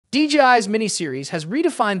DJI's Mini series has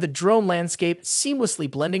redefined the drone landscape,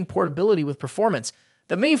 seamlessly blending portability with performance.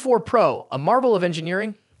 The Mini 4 Pro, a marvel of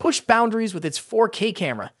engineering, pushed boundaries with its 4K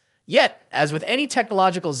camera. Yet, as with any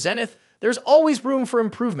technological zenith, there's always room for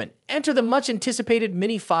improvement. Enter the much-anticipated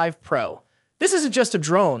Mini 5 Pro. This isn't just a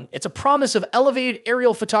drone, it's a promise of elevated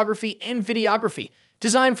aerial photography and videography,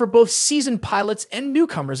 designed for both seasoned pilots and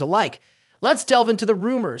newcomers alike. Let's delve into the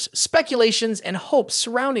rumors, speculations, and hopes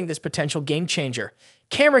surrounding this potential game-changer.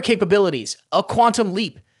 Camera capabilities, a quantum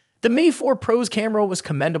leap. The Mini 4 Pro's camera was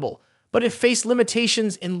commendable, but it faced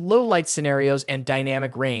limitations in low-light scenarios and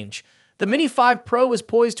dynamic range. The Mini 5 Pro is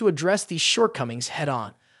poised to address these shortcomings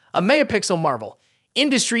head-on. A megapixel marvel.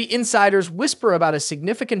 Industry insiders whisper about a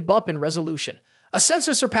significant bump in resolution. A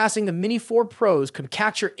sensor surpassing the Mini 4 Pros could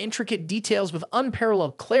capture intricate details with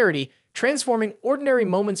unparalleled clarity, transforming ordinary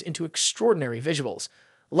moments into extraordinary visuals.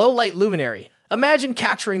 Low-light luminary. Imagine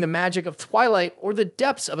capturing the magic of twilight or the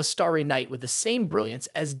depths of a starry night with the same brilliance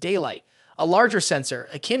as daylight. A larger sensor,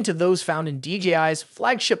 akin to those found in DJI's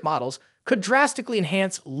flagship models, could drastically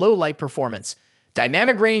enhance low-light performance.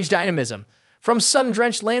 Dynamic range dynamism. From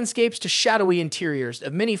sun-drenched landscapes to shadowy interiors,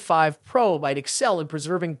 the Mini 5 Pro might excel in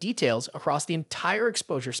preserving details across the entire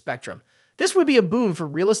exposure spectrum. This would be a boon for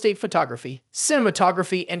real estate photography,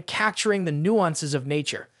 cinematography, and capturing the nuances of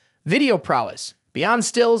nature. Video prowess. Beyond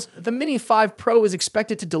stills, the Mini 5 Pro is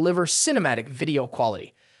expected to deliver cinematic video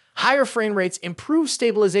quality. Higher frame rates, improved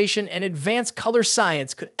stabilization, and advanced color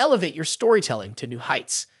science could elevate your storytelling to new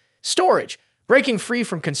heights. Storage. Breaking free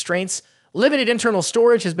from constraints, limited internal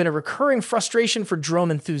storage has been a recurring frustration for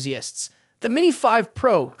drone enthusiasts. The Mini 5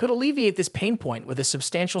 Pro could alleviate this pain point with a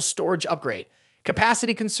substantial storage upgrade.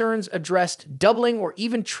 Capacity concerns addressed, doubling or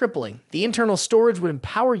even tripling. The internal storage would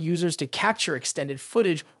empower users to capture extended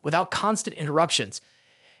footage without constant interruptions.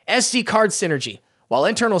 SD card synergy. While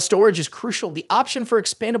internal storage is crucial, the option for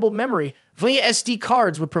expandable memory via SD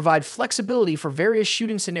cards would provide flexibility for various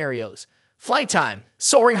shooting scenarios. Flight time.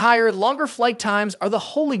 Soaring higher, longer flight times are the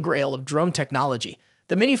holy grail of drone technology.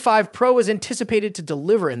 The Mini 5 Pro is anticipated to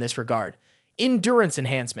deliver in this regard. Endurance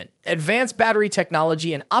enhancement. Advanced battery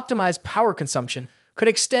technology and optimized power consumption could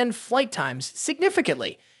extend flight times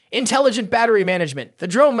significantly. Intelligent battery management. The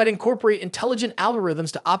drone might incorporate intelligent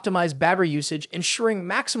algorithms to optimize battery usage, ensuring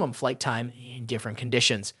maximum flight time in different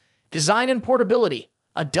conditions. Design and portability.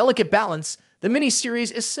 A delicate balance, the Mini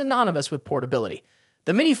series is synonymous with portability.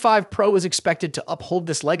 The Mini 5 Pro is expected to uphold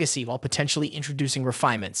this legacy while potentially introducing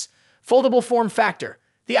refinements. Foldable form factor.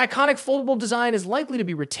 The iconic foldable design is likely to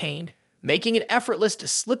be retained, making it effortless to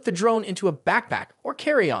slip the drone into a backpack or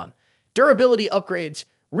carry-on. Durability upgrades.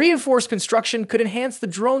 Reinforced construction could enhance the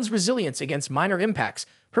drone's resilience against minor impacts,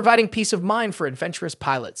 providing peace of mind for adventurous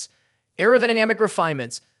pilots. Aerodynamic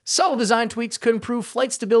refinements. Subtle design tweaks could improve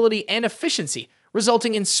flight stability and efficiency,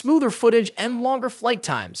 resulting in smoother footage and longer flight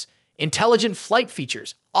times. Intelligent flight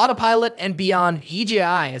features. Autopilot and beyond, DJI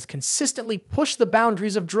has consistently pushed the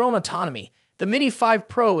boundaries of drone autonomy. The Mini 5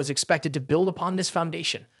 Pro is expected to build upon this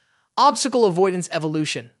foundation. Obstacle avoidance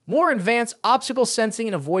evolution. More advanced obstacle sensing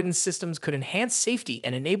and avoidance systems could enhance safety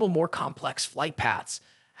and enable more complex flight paths.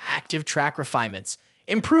 Active track refinements.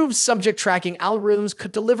 Improved subject tracking algorithms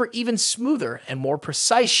could deliver even smoother and more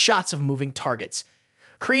precise shots of moving targets.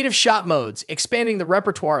 Creative shot modes. Expanding the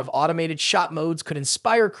repertoire of automated shot modes could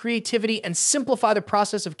inspire creativity and simplify the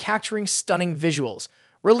process of capturing stunning visuals.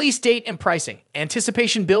 Release date and pricing.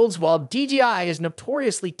 Anticipation builds. While DJI is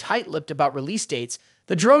notoriously tight-lipped about release dates,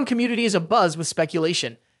 the drone community is abuzz with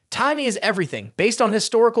speculation. Timing is everything. Based on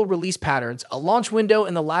historical release patterns, a launch window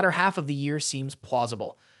in the latter half of the year seems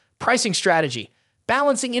plausible. Pricing strategy.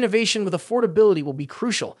 Balancing innovation with affordability will be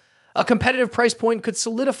crucial. A competitive price point could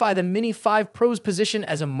solidify the Mini 5 Pro's position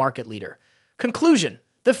as a market leader. Conclusion.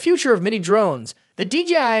 The future of mini drones. The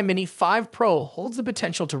DJI Mini 5 Pro holds the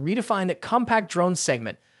potential to redefine the compact drone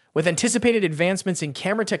segment. With anticipated advancements in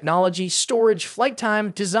camera technology, storage, flight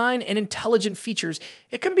time, design, and intelligent features,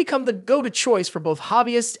 it can become the go-to choice for both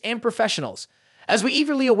hobbyists and professionals. As we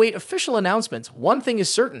eagerly await official announcements, one thing is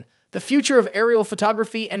certain: the future of aerial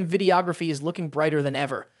photography and videography is looking brighter than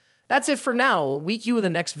ever. That's it for now. We'll meet you in the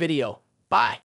next video. Bye.